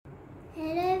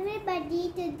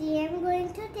everybody, today I'm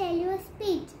going to tell you a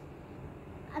speech.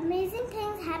 Amazing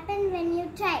things happen when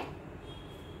you try.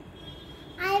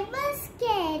 I was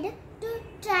scared to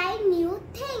try new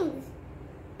things.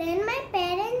 Then my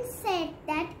parents said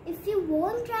that if you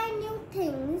won't try new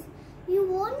things, you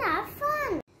won't have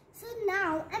fun. So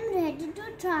now I'm ready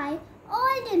to try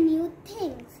all the new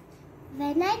things.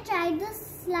 When I tried the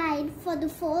slide for the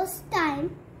first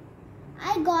time,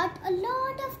 I got a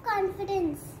lot of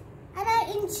confidence and I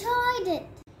enjoyed it.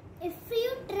 If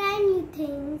you try new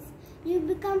things, you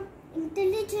become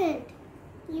intelligent,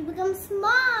 you become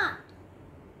smart,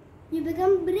 you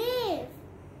become brave,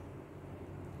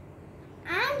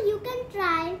 and you can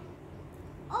try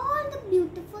all the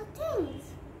beautiful things.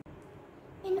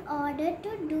 In order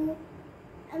to do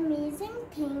amazing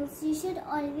things, you should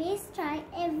always try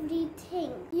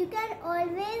everything. You can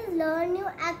always learn new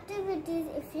activities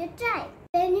if you try.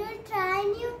 When you try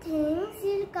new things,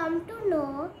 you'll come to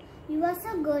know you are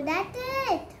so good at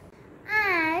it.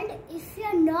 And if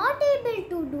you're not able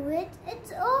to do it,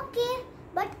 it's okay.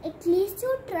 But at least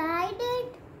you tried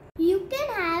it. You can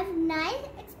have nice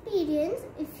experience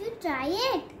if you try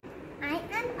it. I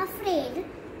am afraid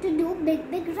to do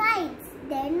big rides.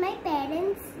 Then my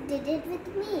parents did it with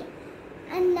me.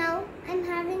 And now I'm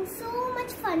having so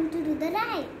much fun to do the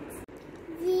rides.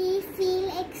 We feel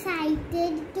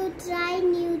excited to try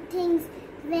new things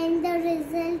when the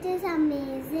result is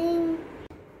amazing.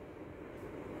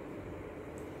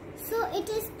 So it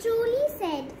is truly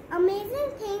said,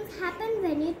 amazing things happen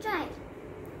when you try.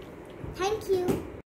 Thank you.